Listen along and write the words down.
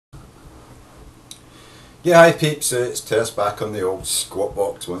Yeah, hi peeps, it's Terse back on the old squat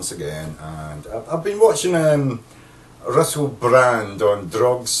box once again, and I've been watching Russell Brand on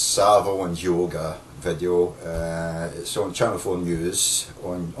drugs, saville and yoga video. It's on Channel 4 News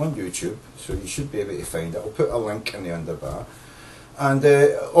on YouTube, so you should be able to find it. I'll put a link in the underbar. And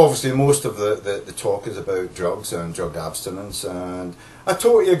obviously most of the talk is about drugs and drug abstinence, and I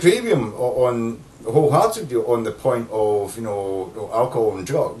totally agree with him wholeheartedly on the point of, alcohol and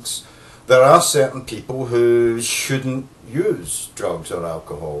drugs. There are certain people who shouldn't use drugs or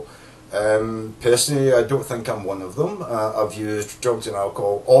alcohol. Personally, I don't think I'm one of them. I've used drugs and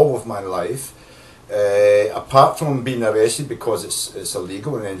alcohol all of my life. Apart from being arrested because it's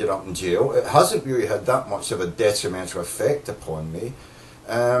illegal and ended up in jail, it hasn't really had that much of a detrimental effect upon me.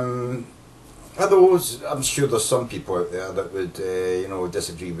 Although I'm sure there's some people out there that would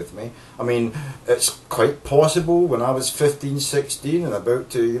disagree with me. I mean, it's quite possible when I was 15, 16 and about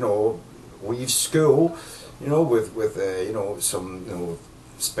to leave school, with some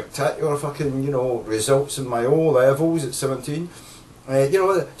spectacular fucking results in my O levels at 17.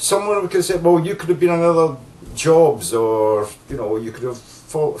 Someone could say, well, you could have been on other jobs, or you could have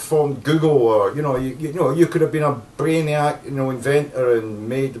formed Google, or you could have been a brainiac, inventor and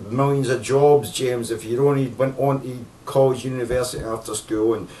made millions of jobs, James, if you only went on to college, university after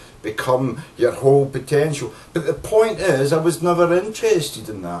school and become your whole potential. But the point is, I was never interested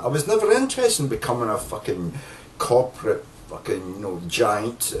in that. I was never interested in becoming a fucking corporate fucking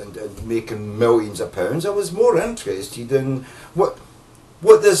giant and making millions of pounds. I was more interested in what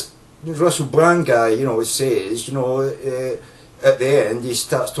this Russell Brand guy says. At the end he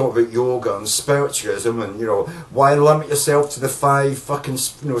starts talking about yoga and spiritualism and why limit yourself to the 5 fucking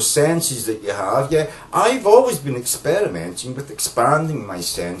senses that you have. Yeah, I've always been experimenting with expanding my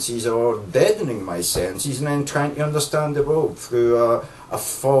senses or deadening my senses and then trying to understand the world through a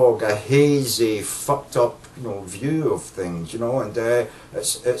fog, a hazy, fucked up view of things, and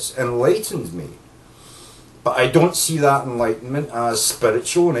it's enlightened me. But I don't see that enlightenment as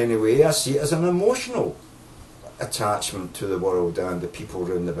spiritual in any way. I see it as an emotional attachment to the world and the people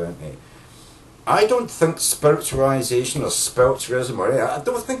round about me. I don't think spiritualization or spiritualism I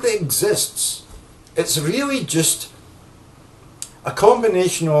don't think that exists. It's really just a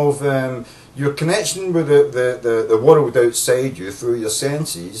combination of your connection with the world outside you through your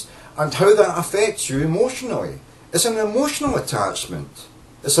senses and how that affects you emotionally. It's an emotional attachment.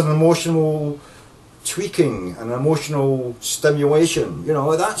 It's an emotional tweaking, an emotional stimulation.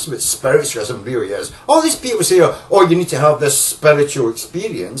 That's what spiritualism really is. All these people say, oh, you need to have this spiritual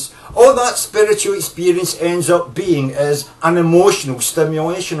experience. All that spiritual experience ends up being is an emotional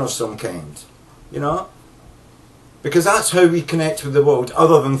stimulation of some kind. Because that's how we connect with the world,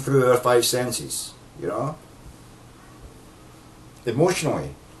 other than through our 5 senses.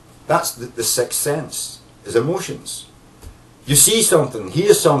 Emotionally. That's the 6th sense, is emotions. You see something,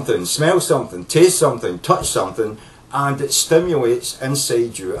 hear something, smell something, taste something, touch something, and it stimulates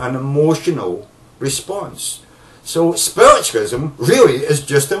inside you an emotional response. So spiritualism really is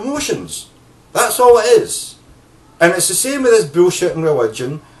just emotions. That's all it is. And it's the same with this bullshit in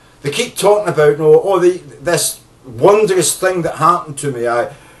religion. They keep talking about, this wondrous thing that happened to me.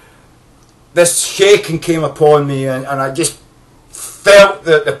 This shaking came upon me, and I just felt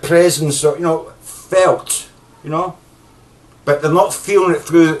the presence of, felt. But they're not feeling it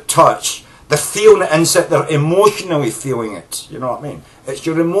through touch. They're feeling it inside. They're emotionally feeling it. You know what I mean? It's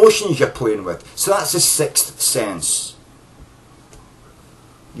your emotions you're playing with. So that's the 6th sense.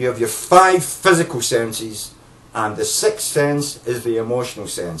 You have your 5 physical senses, and the 6th sense is the emotional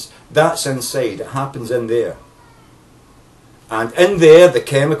sense. That's inside. It happens in there. And in there, the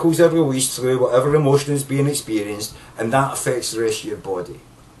chemicals are released through whatever emotion is being experienced, and that affects the rest of your body.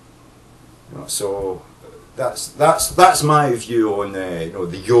 So that's my view on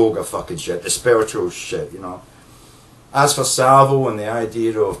the yoga fucking shit, the spiritual shit. As for saville and the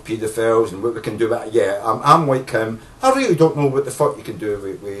idea of paedophiles and what we can do, I'm like him. I really don't know what the fuck you can do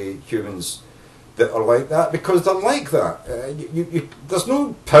with humans that are like that, because they're like that. There's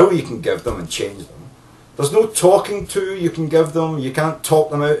no power you can give them and change them. There's no talking to you can give them. You can't talk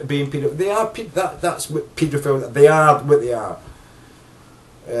them out of being paedophile. They are that's what paedophiles. They are what they are.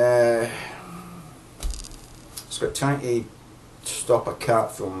 It's like trying to stop a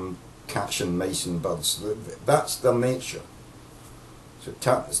cat from catching mice and birds. That's their nature. So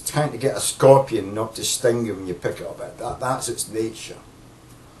it's trying to get a scorpion not to sting you when you pick it up. That's its nature.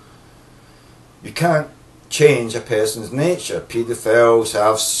 You can't change a person's nature. Paedophiles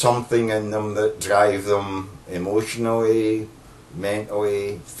have something in them that drive them emotionally,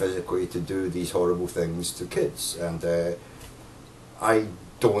 mentally, physically to do these horrible things to kids. And I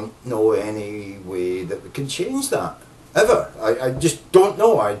don't know any way that we can change that, ever. I just don't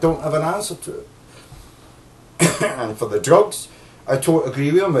know. I don't have an answer to it. And for the drugs, I totally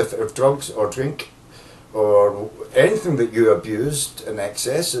agree with him. If drugs or drink or anything that you abused in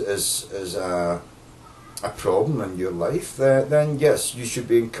excess is a problem in your life, then yes, you should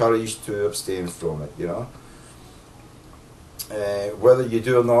be encouraged to abstain from it, you know. Whether you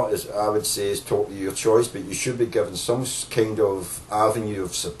do or not, is, I would say, is totally your choice, but you should be given some kind of avenue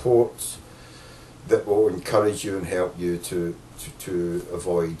of support that will encourage you and help you to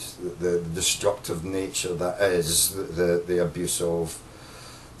avoid the destructive nature that is the abuse of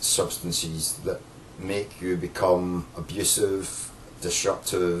substances that make you become abusive,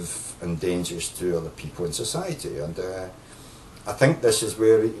 disruptive and dangerous to other people in society. And I think this is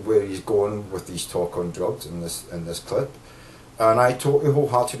where he's going with his talk on drugs in this clip. And I totally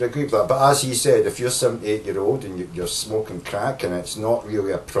wholeheartedly agree with that. But as he said, if you're 78-year-old and you're smoking crack and it's not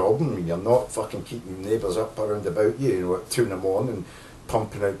really a problem, you're not fucking keeping neighbours up around about you, you know, at 2 in the morning,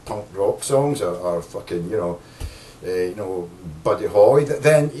 pumping out punk rock songs or fucking, you know, Buddy Holly,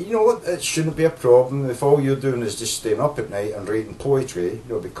 then, you know what, it shouldn't be a problem. If all you're doing is just staying up at night and reading poetry, you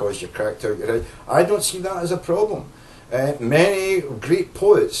know, because you're cracked out your head, I don't see that as a problem. Many great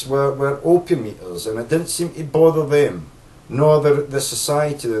poets were opium eaters, and it didn't seem to bother them, nor the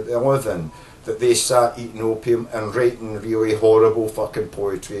society that they live in, that they sat eating opium and writing really horrible fucking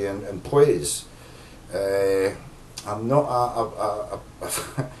poetry and plays. I'm not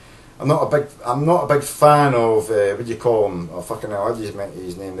a big fan of what do you call him? Oh fucking hell, I just meant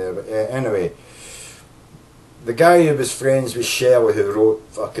his name there. But anyway, the guy who was friends with Shelley, who wrote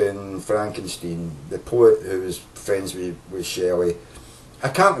fucking Frankenstein, the poet who was friends with Shelley. I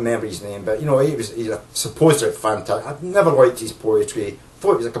can't remember his name, but you know, he's a supposedly fantastic. I've never liked his poetry.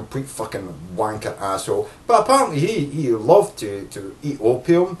 Thought he was a complete fucking wanker asshole. But apparently he loved to eat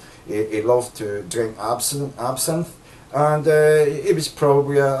opium. He loved to drink absinthe, and he was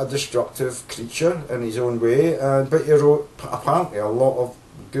probably a destructive creature in his own way. But he wrote apparently a lot of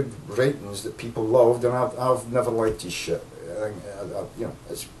good writings that people loved, and I've never liked his shit. You know,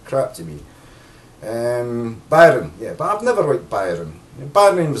 it's crap to me. Byron, yeah, but I've never liked Byron.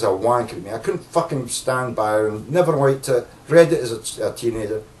 Byron was a wanker to me. I couldn't fucking stand Byron. Never liked it. Read it as a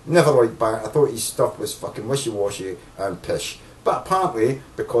teenager. Never liked Byron. I thought his stuff was fucking wishy-washy and pish. But apparently,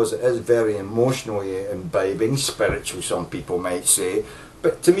 because it is very emotionally imbibing, spiritual, some people might say,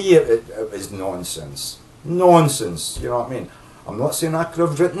 but to me it is nonsense. Nonsense, you know what I mean? I'm not saying I could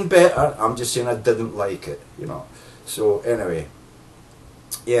have written better, I'm just saying I didn't like it, you know. So anyway,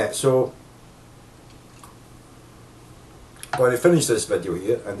 yeah, so I'm going to finish this video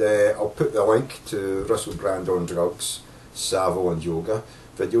here, and I'll put the link to Russell Brand on drugs, saville and yoga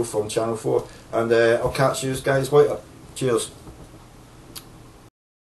video from Channel 4, and I'll catch you guys later. Cheers.